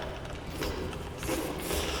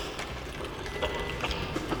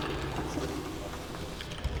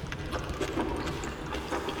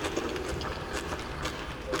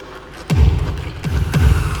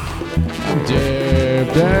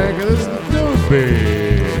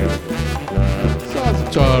NewsBeet.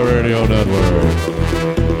 Sausage Hut Radio Network.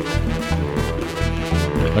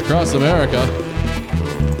 Across America,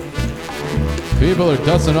 people are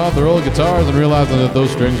dusting off their old guitars and realizing that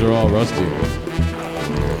those strings are all rusty.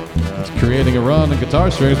 It's creating a run on guitar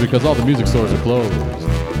strings because all the music stores are closed.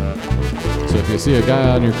 So if you see a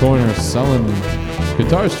guy on your corner selling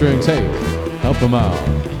guitar strings, hey, help him out.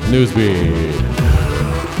 NewsBeet.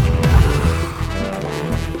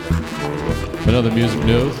 Another music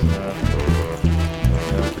news.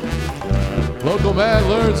 Local man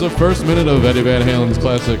learns the first minute of Eddie Van Halen's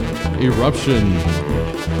classic Eruption.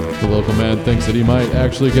 The local man thinks that he might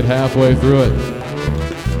actually get halfway through it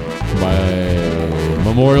by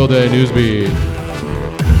Memorial Day. NewsBeet.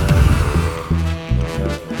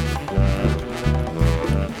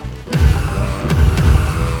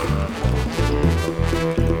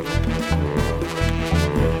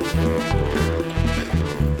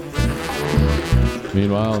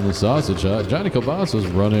 Meanwhile, in the Sausage Hut, Johnny Kielbasa's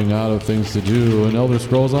running out of things to do in Elder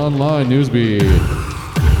Scrolls Online. NewsBeet.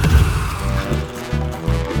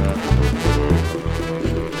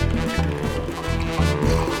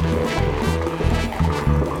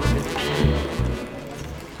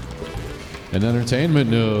 In entertainment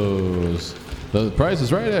news, the Price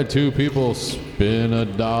is Right had two people spin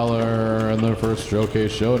 $1 in their first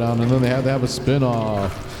showcase showdown, and then they had to have a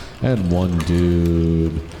spin-off, and one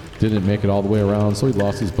dude didn't make it all the way around, so he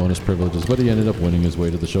lost his bonus privileges, but he ended up winning his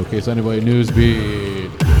way to the showcase anyway.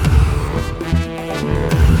 NewsBeet.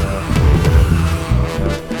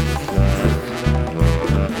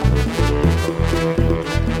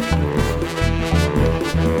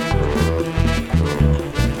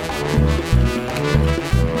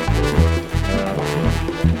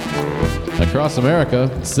 Across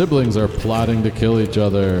America, siblings are plotting to kill each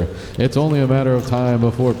other. It's only a matter of time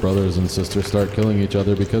before brothers and sisters start killing each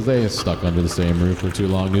other because they stuck under the same roof for too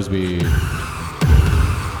long. NewsBeet.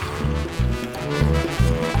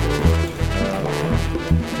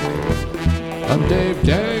 I'm Dave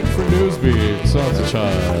Dank for NewsBeet, Sausage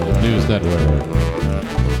Hut News Network.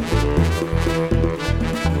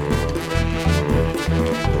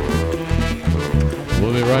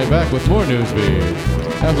 We'll be right back with more NewsBeet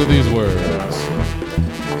after these words.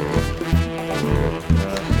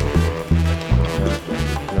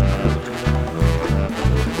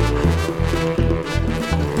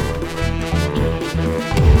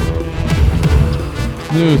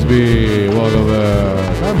 NewsBeet, welcome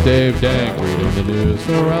back. I'm Dave Dank, reading the news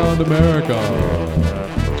from around America.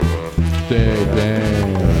 Dave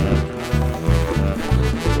Dank.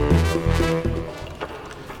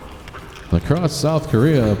 Across South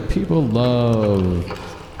Korea, people love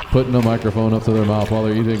putting a microphone up to their mouth while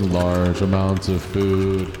they're eating large amounts of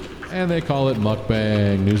food, and they call it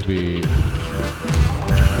mukbang. NewsBeet.